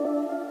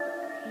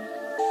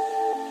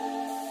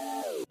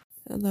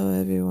Hello,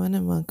 everyone,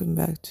 and welcome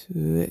back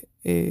to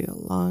a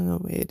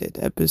long-awaited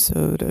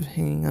episode of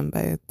Hanging On By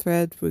a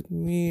Thread with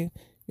me,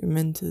 your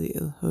mentally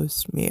ill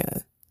host,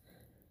 Mia.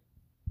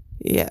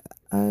 Yeah,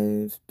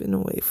 I've been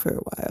away for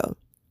a while.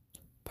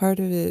 Part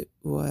of it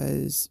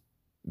was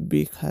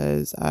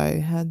because I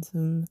had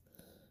some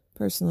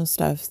personal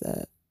stuff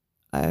that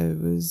I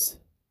was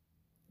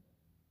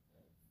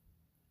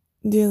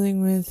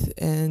dealing with,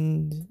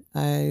 and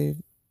I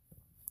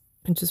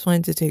just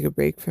wanted to take a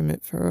break from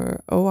it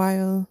for a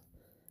while.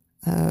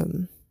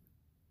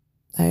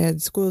 I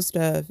had school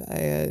stuff, I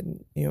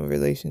had,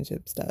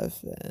 relationship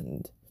stuff,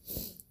 and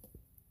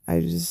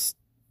I just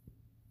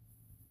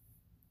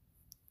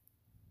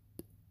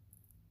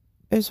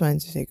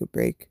wanted to take a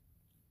break.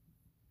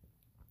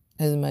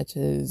 As much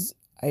as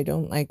I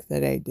don't like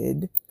that I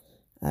did,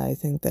 I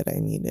think that I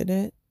needed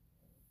it.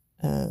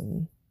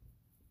 And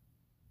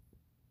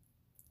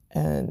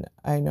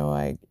I know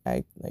I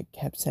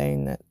kept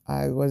saying that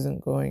I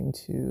wasn't going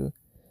to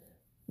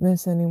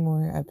miss any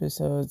more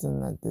episodes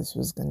and that this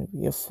was going to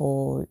be a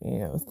full,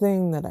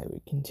 thing that I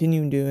would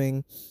continue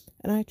doing.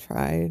 And I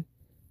tried.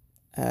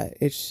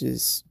 It's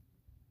just,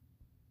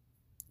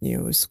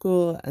 with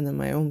school and then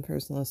my own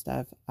personal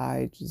stuff,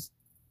 I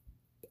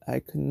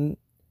couldn't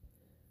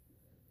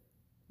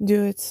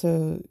do it.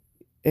 So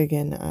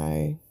again,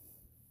 I,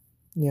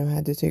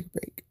 had to take a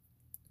break.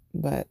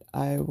 But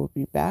I will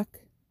be back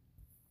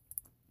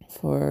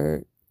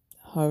for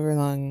however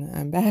long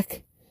I'm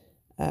back.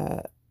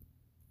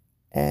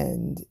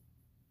 And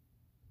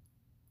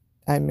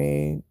I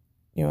may,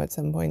 at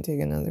some point take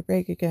another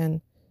break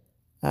again.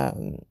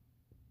 But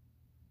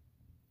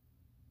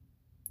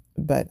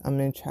I'm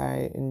going to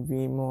try and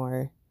be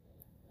more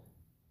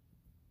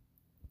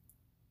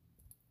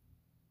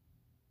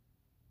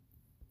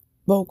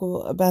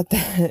vocal about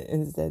that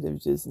instead of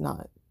just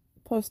not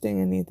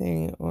posting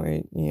anything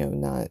or,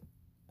 not,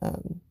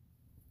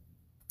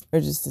 or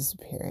just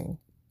disappearing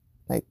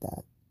like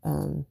that.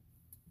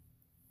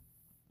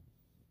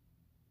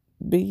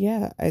 But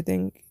yeah, I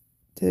think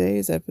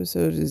today's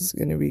episode is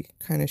going to be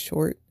kind of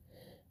short.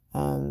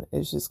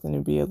 It's just going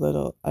to be a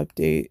little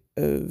update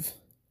of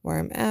where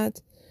I'm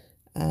at,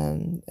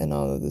 and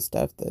all of the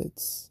stuff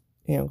that's,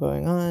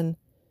 going on.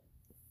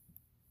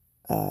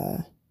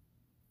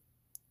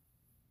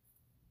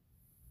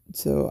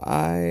 So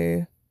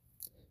I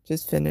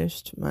just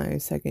finished my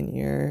second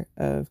year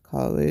of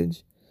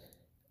college,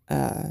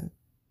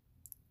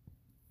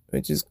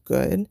 which is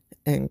good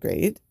and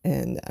great,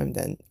 and I'm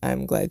done.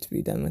 I'm glad to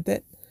be done with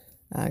it.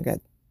 I got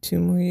 2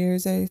 more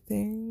years, I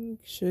think,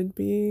 should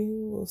be,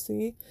 we'll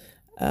see.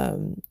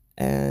 And,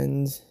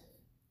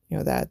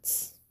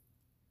 that's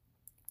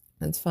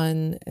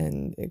fun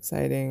and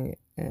exciting,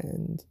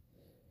 and,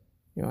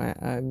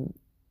 I'm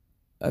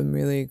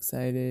really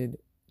excited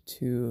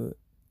to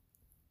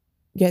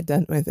get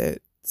done with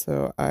it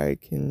so I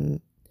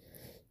can,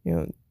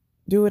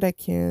 do what I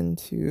can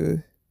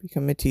to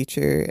become a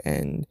teacher.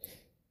 And,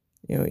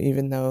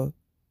 even though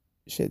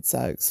shit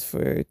sucks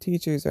for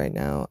teachers right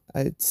now,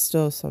 it's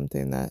still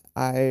something that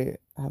I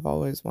have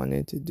always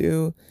wanted to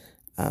do,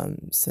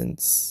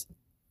 since,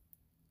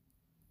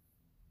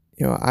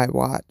 I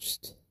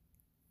watched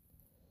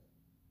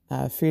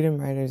Freedom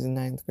Writers in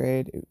 9th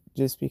grade. It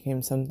just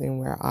became something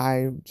where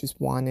I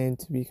just wanted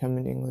to become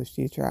an English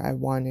teacher. I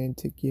wanted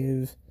to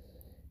give,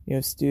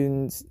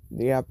 students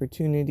the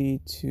opportunity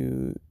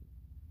to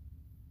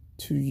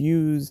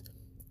use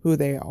who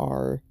they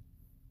are,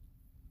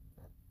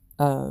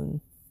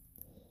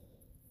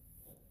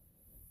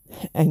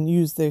 and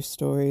use their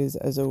stories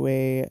as a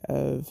way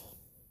of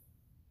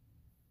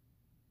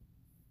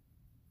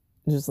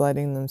just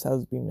letting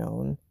themselves be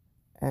known,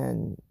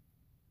 and,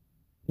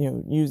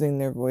 using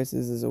their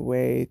voices as a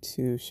way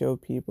to show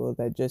people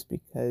that just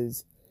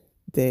because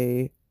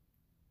they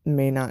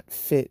may not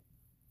fit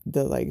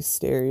the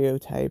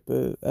stereotype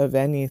of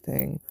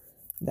anything,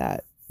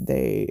 that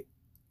they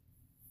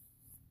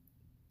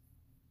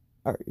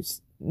are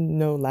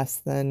no less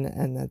than,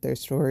 and that their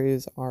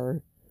stories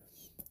are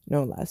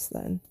no less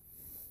than.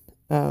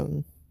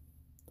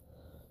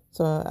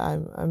 So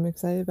I'm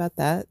excited about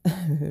that.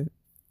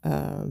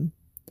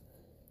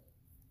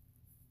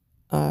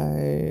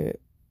 I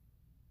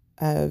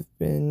have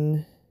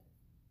been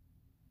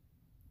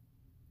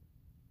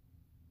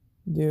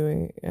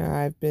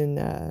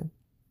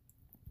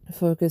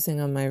focusing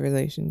on my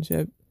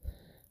relationship,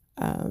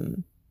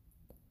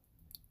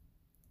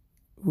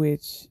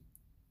 which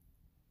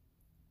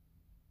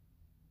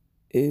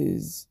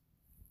is,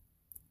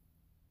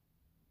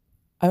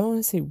 I don't want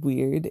to say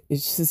weird,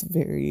 it's just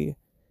very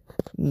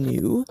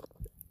new.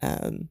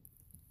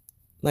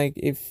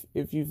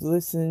 If you've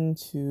listened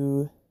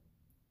to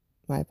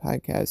my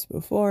podcast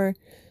before,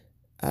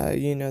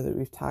 you know that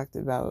we've talked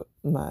about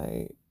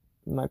my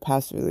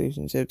past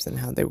relationships and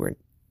how they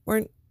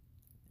weren't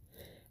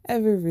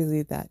ever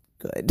really that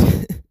good.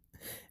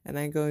 And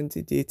I go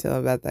into detail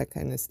about that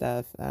kind of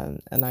stuff,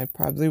 and I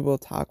probably will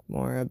talk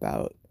more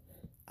about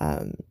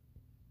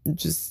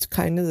just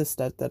kind of the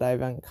stuff that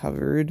I've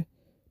uncovered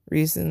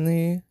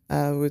recently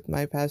with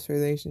my past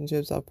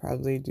relationships. I'll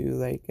probably do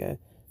like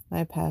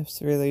my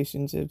past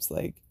relationships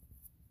like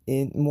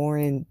in more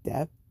in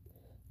depth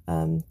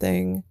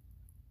thing,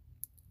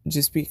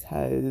 just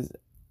because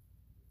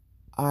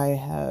I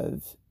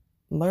have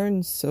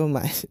learned so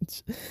much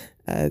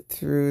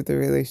through the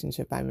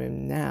relationship I'm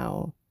in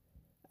now,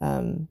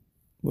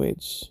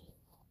 which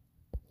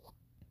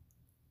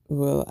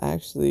will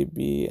actually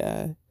be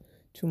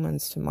 2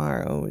 months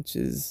tomorrow, which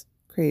is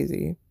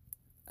crazy.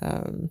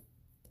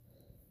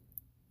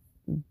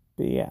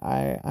 But yeah,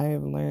 I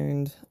have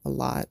learned a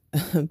lot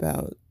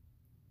about,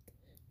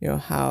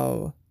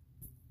 how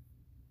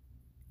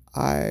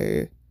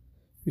I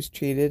was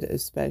treated,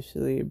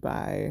 especially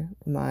by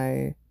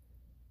my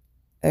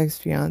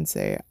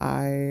ex-fiance.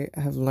 I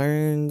have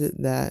learned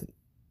that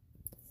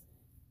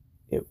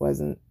it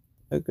wasn't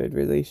a good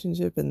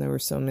relationship, and there were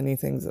so many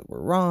things that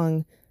were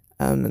wrong,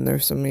 and there were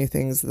so many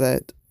things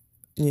that,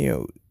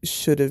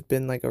 should have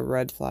been like a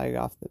red flag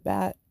off the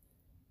bat.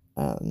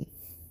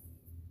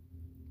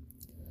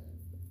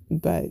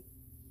 But,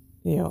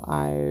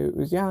 I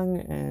was young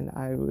and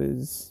I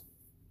was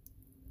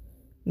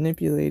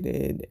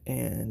manipulated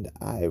and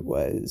I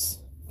was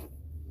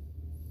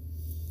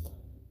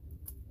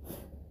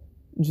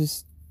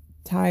just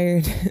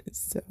tired.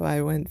 So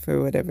I went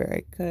for whatever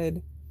I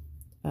could,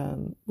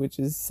 which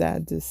is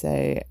sad to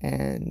say.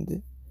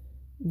 And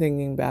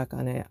thinking back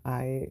on it,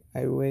 I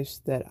wish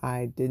that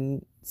I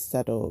didn't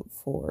settle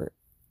for,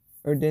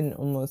 or didn't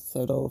almost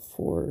settle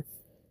for,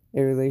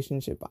 a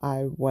relationship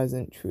I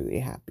wasn't truly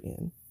happy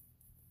in.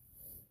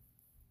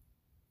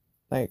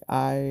 Like,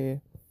 I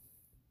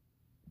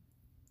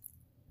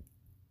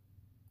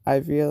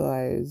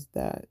realized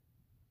that,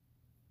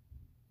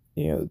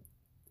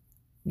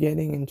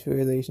 getting into a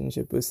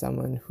relationship with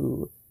someone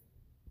who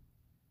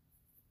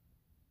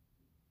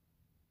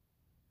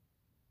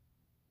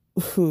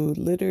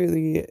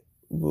literally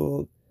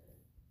will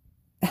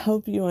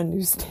help you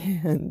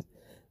understand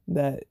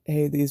that,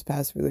 hey, these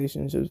past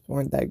relationships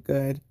weren't that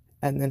good,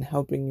 and then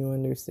helping you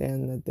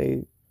understand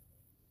that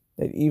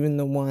even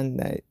the one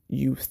that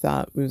you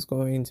thought was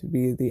going to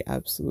be the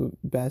absolute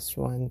best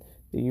one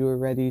that you were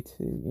ready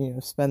to,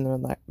 spend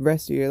the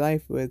rest of your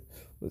life with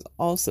was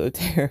also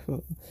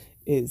terrible,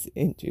 is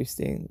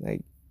interesting.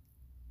 Like,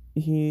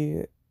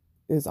 he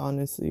is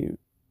honestly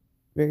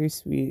very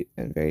sweet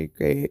and very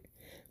great,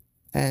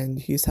 and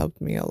he's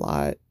helped me a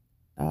lot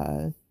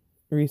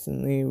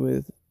recently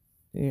with,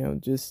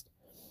 just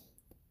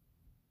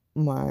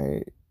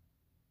my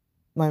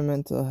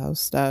mental health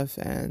stuff,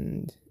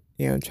 and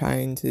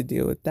trying to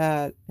deal with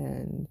that,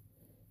 and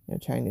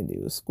trying to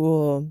deal with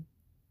school.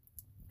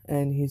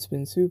 And he's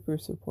been super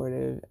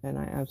supportive, and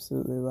I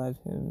absolutely love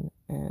him.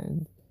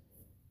 And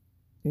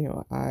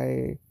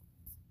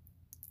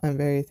I'm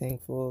very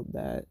thankful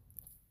that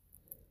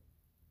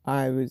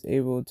I was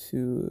able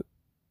to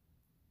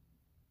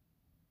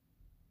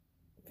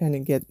kind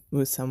of get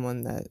with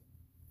someone that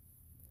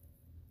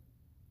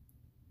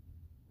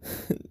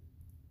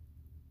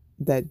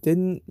that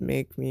didn't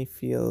make me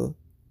feel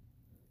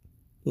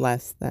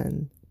less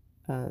than,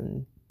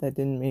 that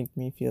didn't make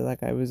me feel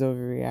like I was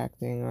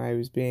overreacting, or I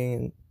was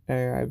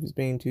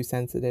being too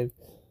sensitive.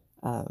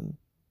 I'm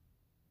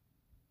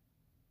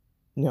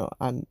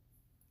I'm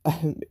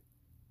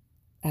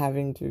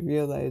having to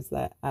realize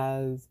that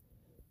as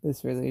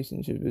this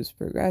relationship is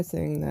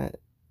progressing, that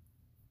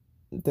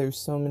there's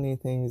so many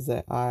things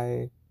that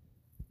I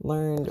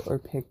learned or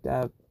picked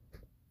up,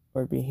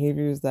 or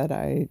behaviors that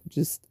I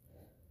just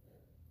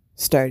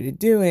started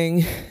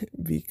doing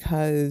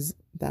because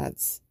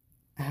that's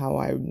how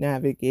I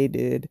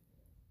navigated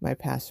my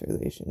past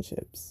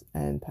relationships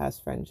and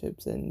past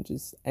friendships and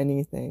just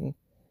anything.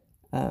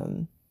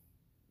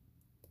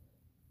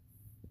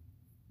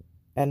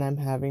 And I'm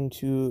having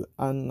to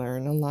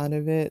unlearn a lot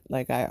of it.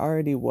 Like, I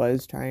already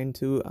was trying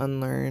to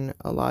unlearn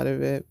a lot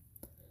of it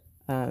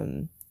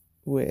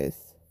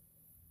with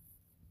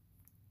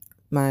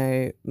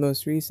my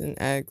most recent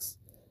ex.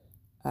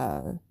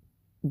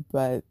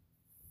 But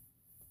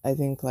I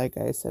think, like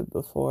I said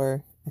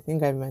before, I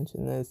think I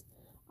mentioned this,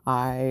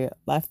 I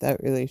left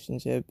that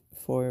relationship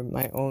for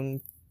my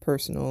own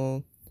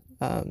personal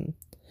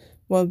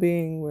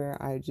well-being, where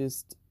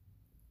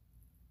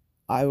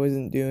I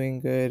wasn't doing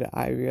good.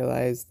 I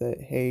realized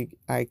that, hey,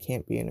 I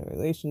can't be in a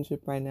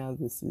relationship right now.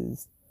 This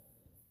is,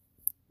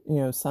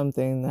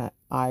 something that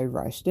I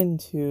rushed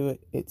into.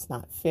 It's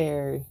not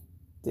fair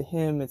to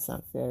him. It's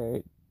not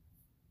fair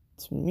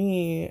to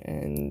me.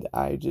 And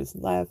I just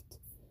left.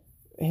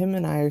 Him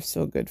and I are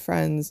still good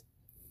friends.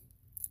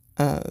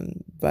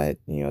 But,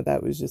 that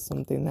was just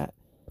something that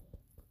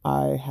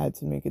I had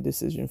to make a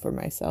decision for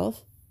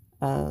myself.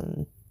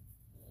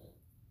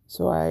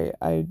 So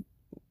I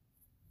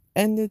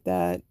ended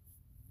that,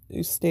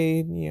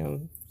 stayed,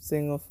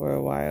 single for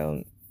a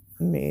while,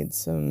 made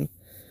some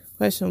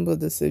questionable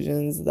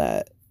decisions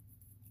that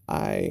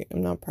I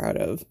am not proud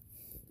of.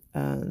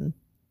 And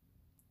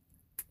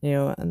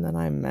then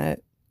I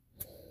met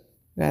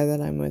the guy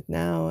that I'm with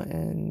now,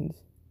 and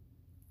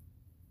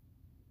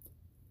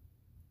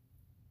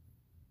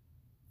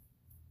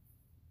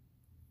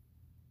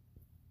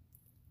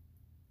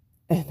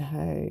And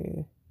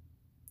I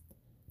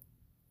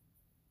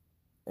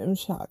am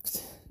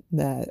shocked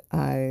that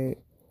I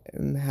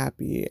am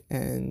happy,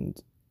 and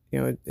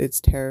it's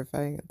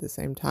terrifying at the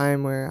same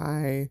time, where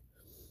I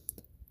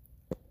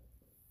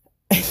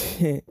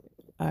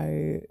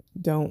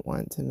don't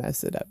want to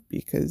mess it up,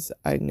 because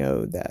I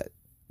know that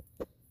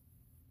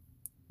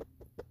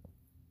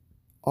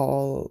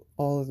all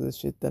of the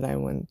shit that I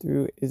went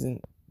through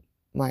isn't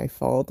my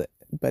fault,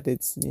 but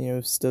it's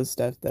still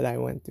stuff that I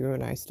went through,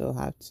 and I still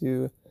have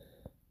to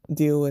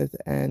deal with,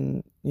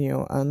 and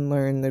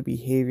unlearn the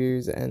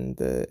behaviors and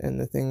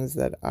the things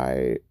that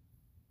I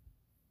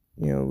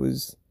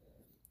was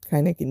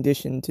kind of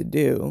conditioned to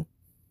do.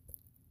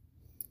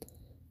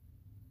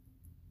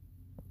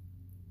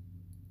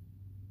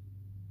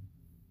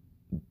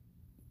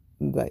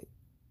 But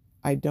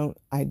I don't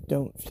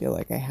feel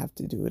like I have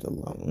to do it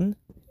alone.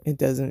 It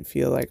doesn't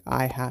feel like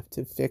I have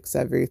to fix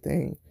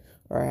everything,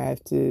 or I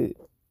have to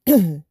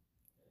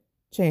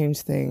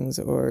change things,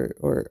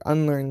 or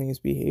unlearn these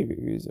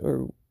behaviors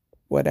or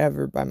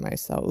whatever by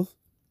myself.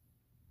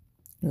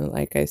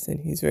 Like I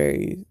said, he's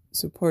very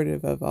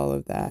supportive of all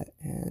of that,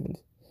 and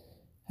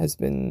has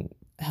been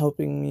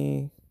helping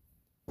me,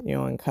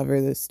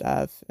 uncover this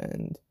stuff,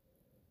 and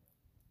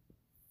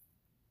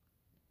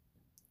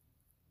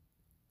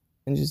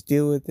just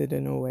deal with it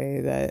in a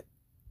way that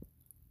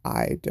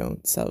I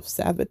don't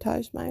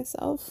self-sabotage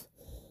myself,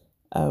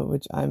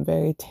 which I'm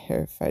very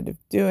terrified of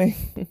doing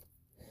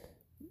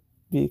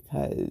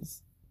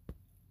because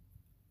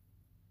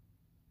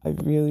I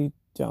really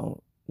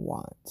don't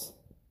want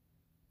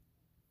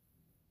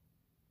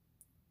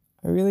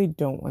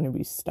to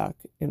be stuck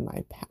in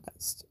my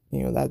past.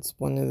 That's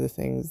one of the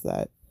things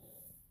that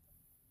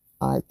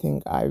I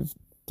think I've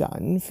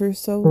done for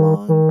so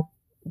long,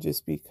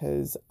 just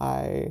because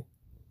I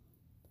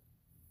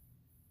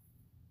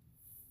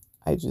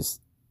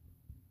just,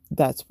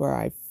 that's where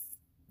I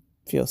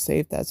feel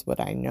safe. That's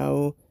what I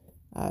know.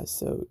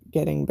 So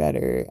getting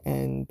better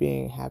and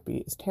being happy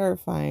is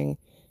terrifying.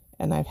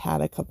 And I've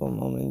had a couple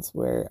moments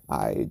where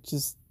I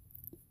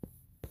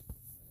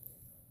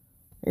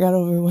got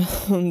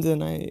overwhelmed,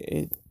 and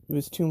it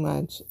was too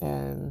much,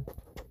 and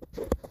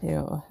had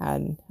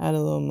a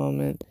little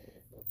moment,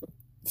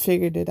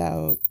 figured it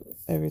out,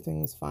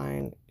 everything was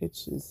fine.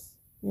 It's just,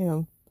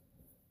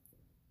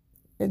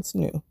 it's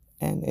new,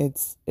 and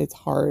it's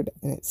hard,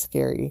 and it's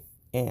scary,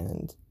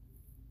 and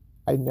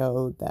I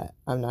know that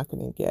I'm not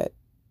going to get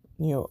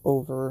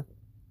over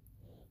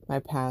my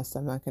past.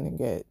 I'm not going to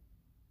get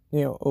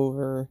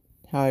over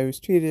how I was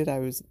treated.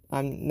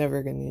 I'm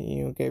never going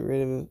to get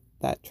rid of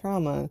that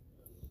trauma,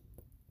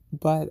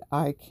 but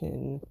I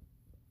can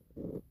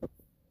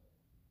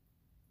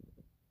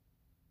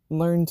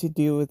learn to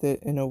deal with it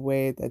in a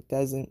way that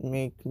doesn't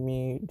make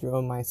me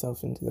drill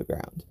myself into the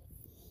ground.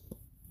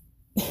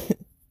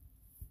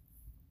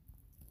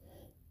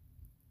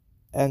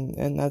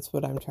 and that's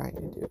what I'm trying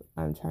to do.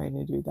 I'm trying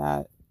to do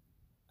that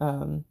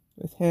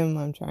with him.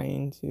 I'm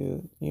trying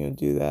to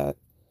do that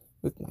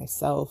with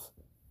myself,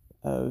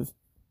 of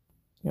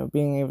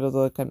being able to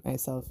look at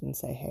myself and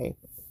say, hey,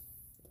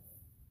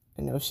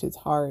 I know shit's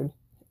hard.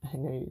 I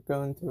know you're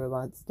going through a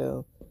lot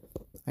still.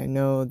 I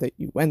know that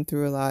you went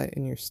through a lot,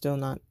 and you're still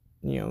not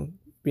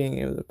being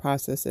able to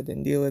process it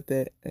and deal with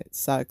it. It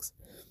sucks,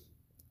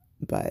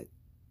 but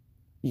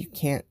you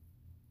can't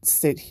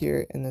sit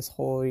here in this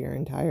hole your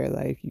entire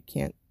life. You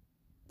can't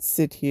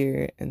sit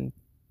here and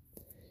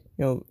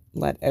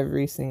let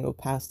every single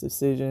past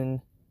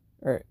decision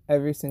or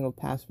every single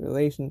past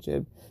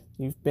relationship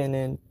you've been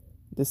in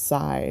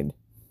decide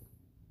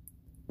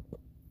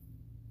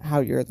how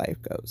your life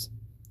goes.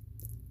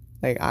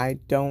 Like, I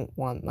don't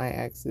want my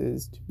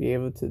exes to be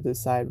able to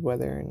decide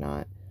whether or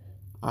not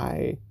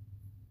I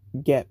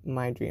get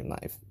my dream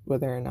life,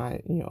 whether or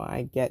not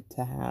I get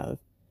to have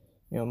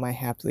my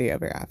happily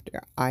ever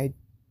after. I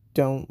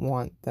don't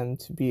want them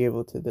to be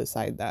able to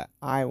decide that.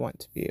 I want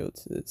to be able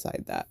to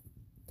decide that.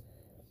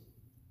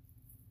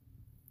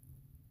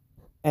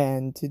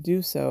 And to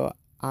do so,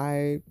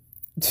 I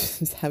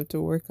just have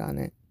to work on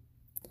it.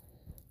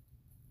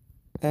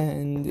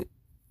 And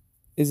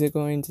is it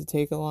going to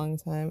take a long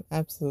time?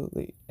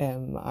 Absolutely.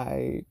 Am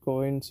I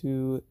going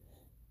to,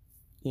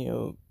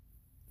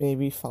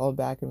 maybe fall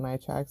back in my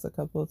tracks a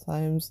couple of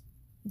times?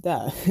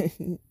 Duh.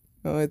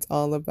 It's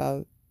all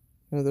about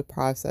the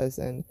process,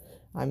 and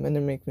I'm going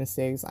to make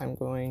mistakes. I'm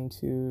going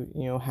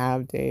to,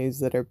 have days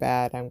that are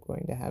bad. I'm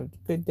going to have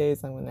good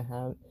days. I'm going to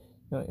have,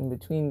 in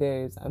between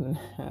days. I'm going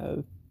to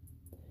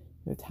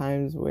have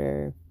times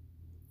where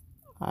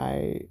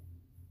I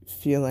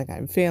feel like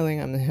I'm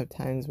failing. I'm going to have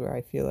times where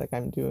I feel like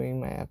I'm doing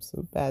my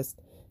absolute best.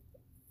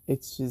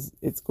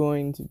 It's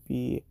going to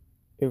be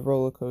a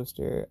roller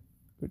coaster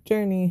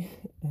journey,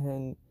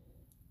 and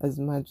as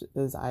much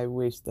as I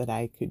wish that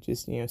I could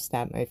just,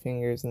 snap my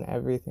fingers and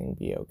everything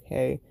be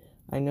okay,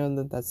 I know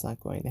that that's not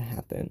going to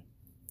happen.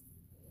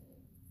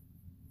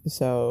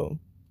 So,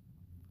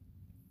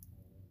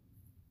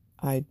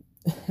 that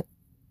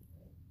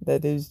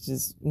is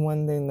just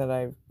one thing that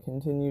I've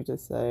continued to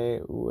say,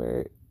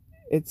 where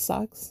it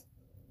sucks.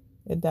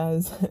 it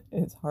does.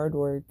 It's hard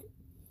work,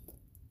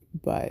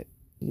 but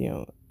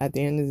at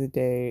the end of the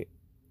day,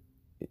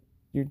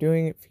 you're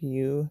doing it for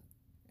you,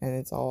 and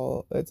it's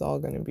all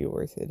going to be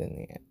worth it in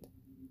the end,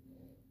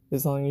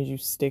 as long as you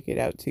stick it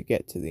out to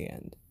get to the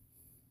end.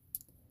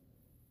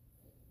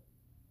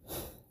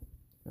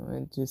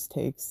 It just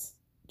takes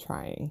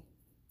trying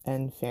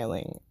and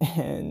failing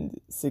and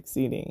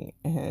succeeding,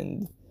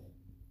 and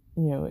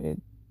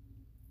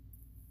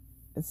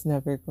it's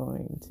never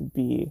going to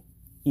be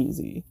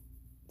easy.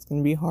 It's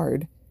going to be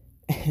hard,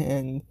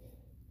 and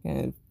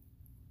kind of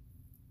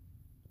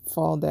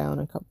fall down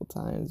a couple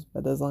times,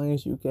 but as long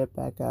as you get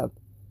back up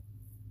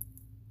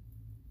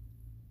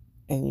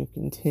and you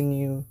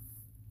continue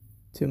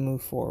to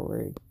move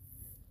forward,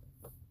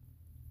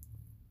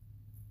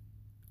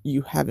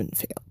 you haven't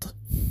failed.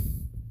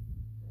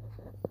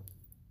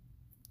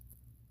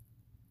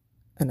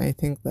 And I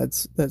think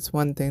that's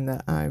one thing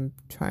that I'm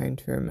trying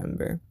to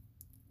remember,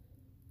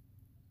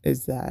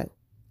 is that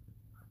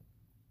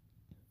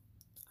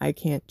I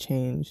can't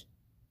change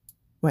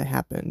what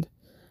happened.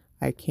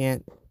 I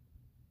can't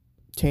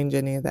change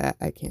any of that.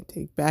 I can't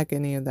take back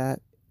any of that.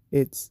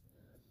 It's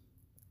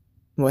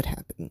what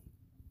happened.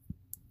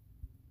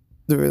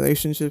 The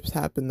relationships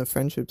happened, the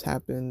friendships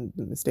happened,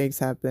 the mistakes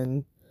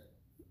happened,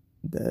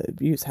 the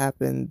abuse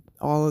happened,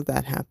 all of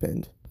that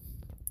happened.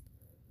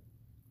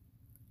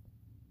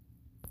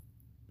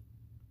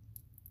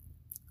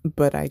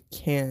 But I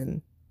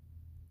can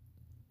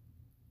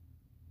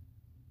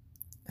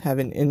have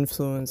an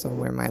influence on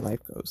where my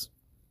life goes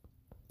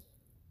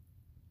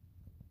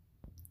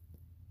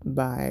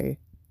by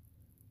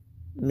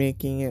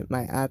making it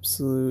my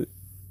absolute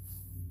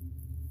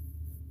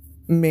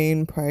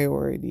main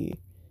priority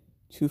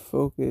to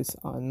focus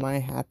on my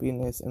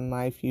happiness and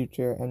my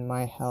future and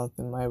my health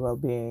and my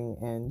well-being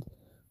and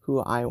who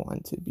I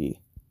want to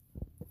be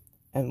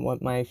and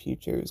what my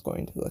future is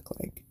going to look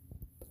like.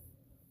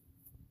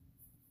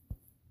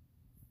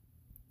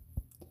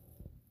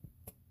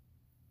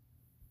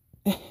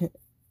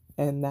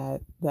 And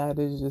that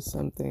is just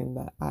something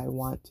that I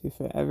want to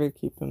forever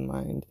keep in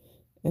mind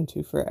and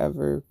to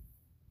forever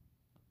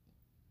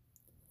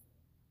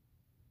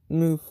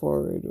move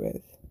forward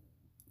with,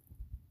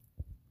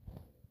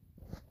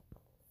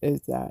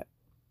 is that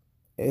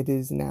it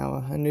is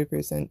now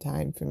 100%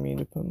 time for me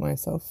to put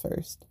myself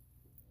first.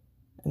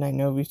 And I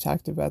know we've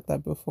talked about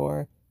that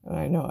before, and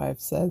I know I've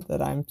said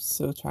that I'm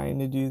still trying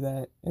to do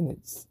that, and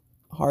it's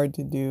hard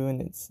to do,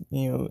 and it's,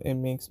 it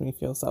makes me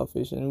feel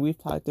selfish, and we've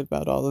talked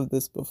about all of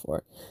this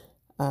before.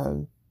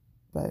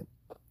 But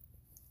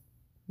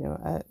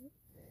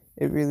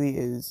it really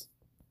is,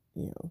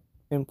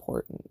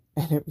 important,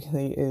 and it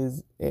really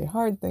is a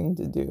hard thing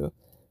to do,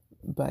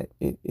 but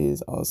it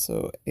is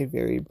also a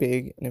very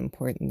big and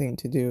important thing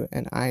to do.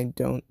 And I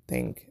don't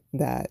think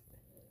that,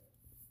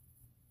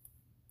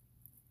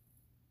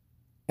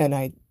 and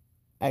I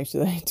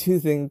do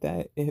think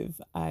that if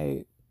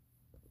I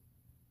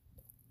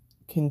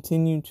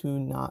continue to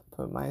not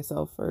put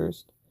myself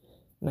first,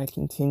 and I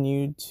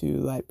continue to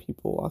let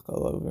people walk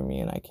all over me,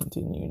 and I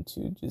continue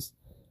to just,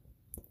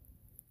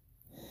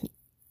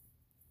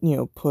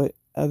 put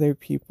other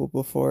people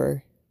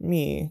before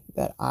me,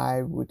 that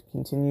I would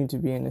continue to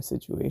be in a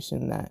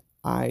situation that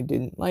I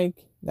didn't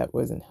like, that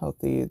wasn't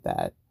healthy,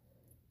 that,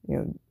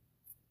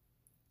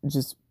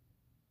 just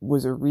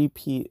was a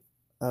repeat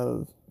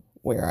of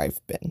where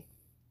I've been.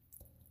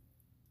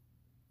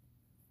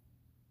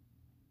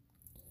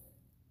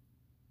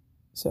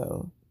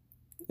 So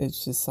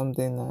it's just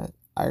something that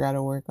I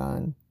gotta work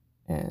on,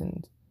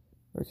 and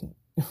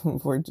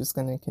we're just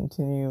gonna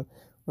continue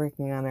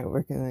working on it.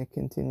 We're gonna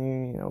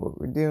continue, what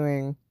we're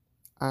doing.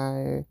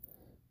 I'm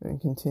gonna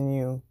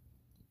continue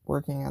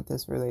working at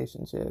this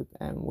relationship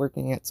and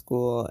working at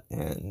school,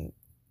 and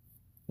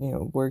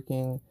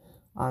working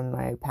on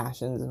my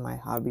passions and my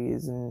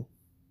hobbies, and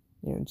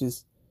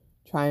just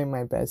trying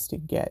my best to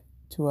get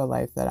to a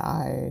life that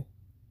I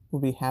will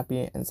be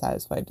happy and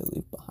satisfied to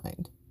leave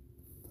behind.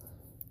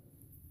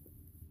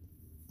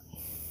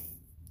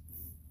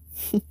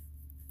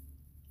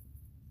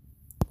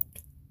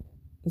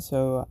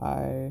 So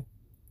I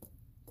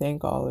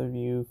thank all of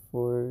you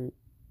for,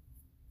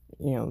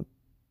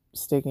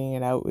 sticking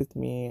it out with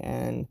me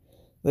and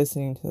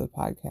listening to the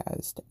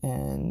podcast,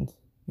 and,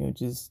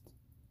 just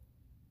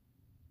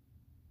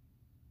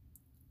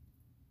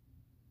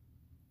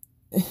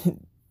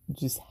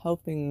just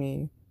helping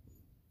me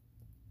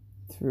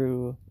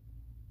through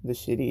the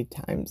shitty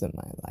times in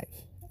my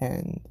life.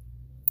 And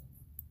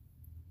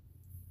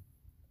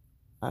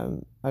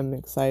I'm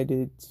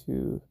excited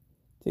to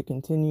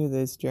continue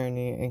this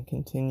journey and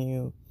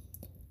continue,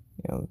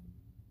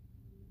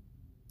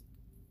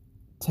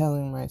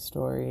 telling my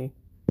story,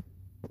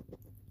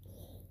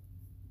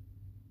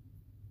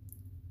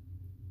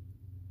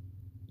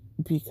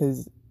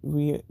 because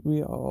we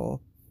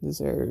all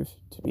deserve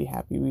to be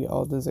happy. We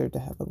all deserve to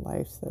have a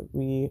life that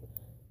we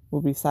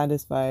will be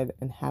satisfied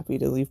and happy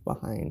to leave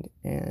behind.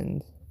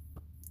 And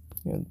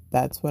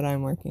that's what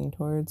I'm working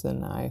towards,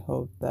 and I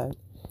hope that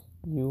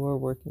you are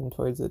working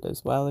towards it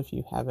as well if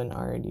you haven't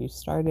already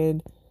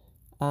started.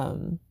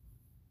 But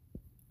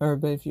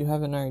if you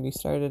haven't already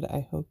started,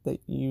 I hope that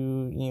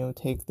you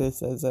take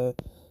this as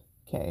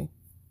okay,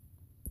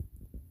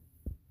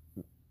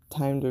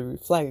 time to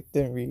reflect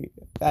and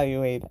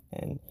reevaluate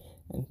and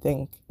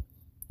think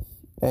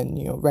and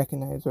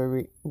recognize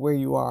where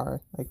you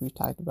are, like we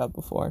talked about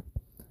before.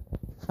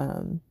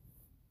 And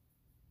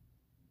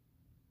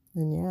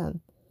yeah,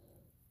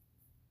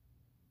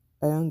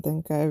 I don't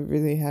think I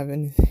really have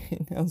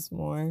anything else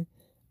more.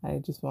 I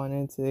just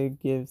wanted to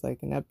give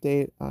like an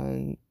update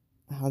on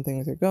how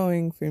things are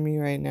going for me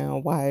right now,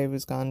 why I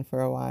was gone for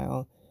a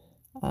while,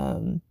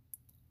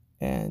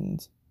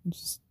 and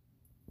just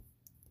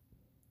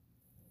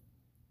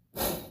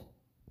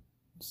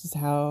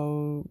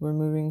how we're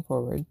moving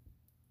forward.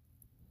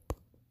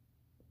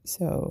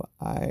 So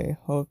I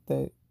hope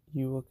that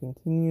you will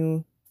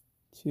continue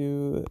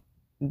to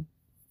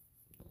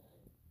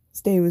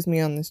stay with me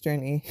on this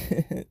journey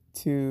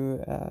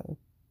to a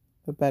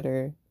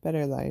better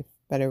life,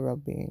 better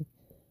well-being,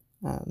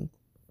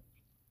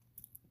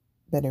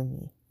 better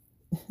me.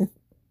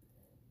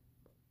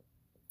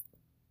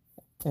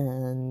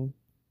 And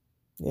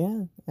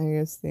yeah, I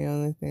guess the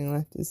only thing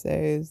left to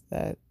say is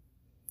that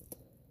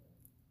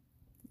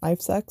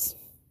life sucks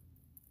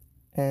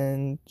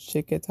and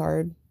shit gets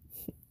hard,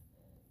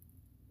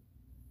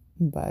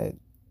 but at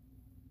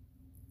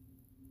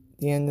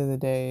the end of the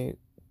day,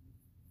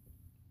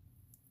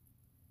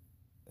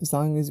 as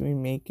long as we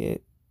make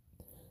it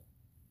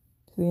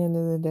to the end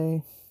of the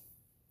day,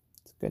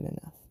 it's good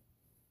enough.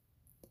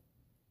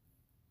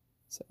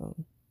 So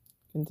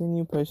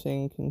continue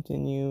pushing,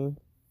 continue,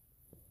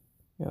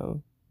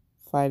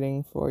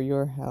 fighting for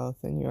your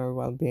health and your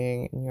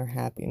well-being and your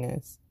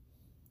happiness.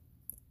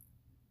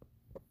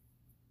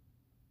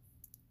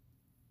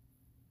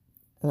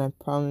 And I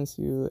promise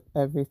you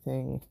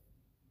everything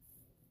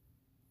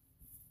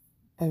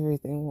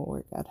will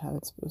work out how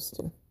it's supposed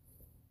to.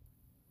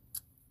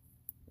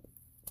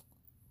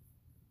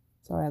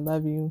 So I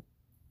love you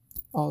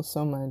all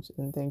so much,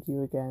 and thank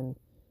you again.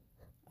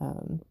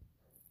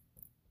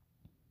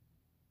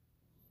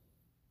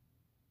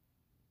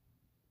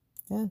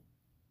 Yeah.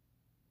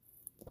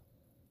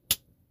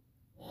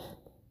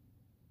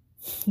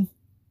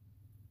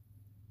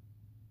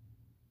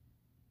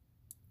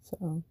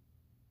 So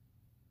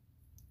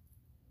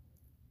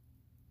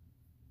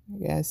I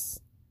guess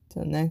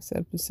till next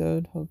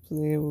episode,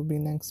 hopefully it will be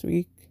next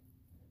week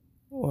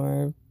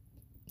or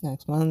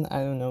next month. I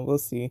don't know, we'll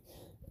see.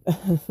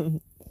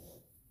 But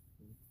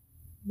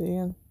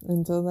yeah,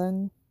 until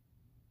then,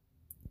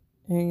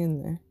 hang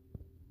in there,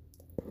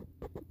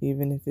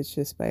 even if it's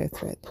just by a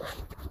thread.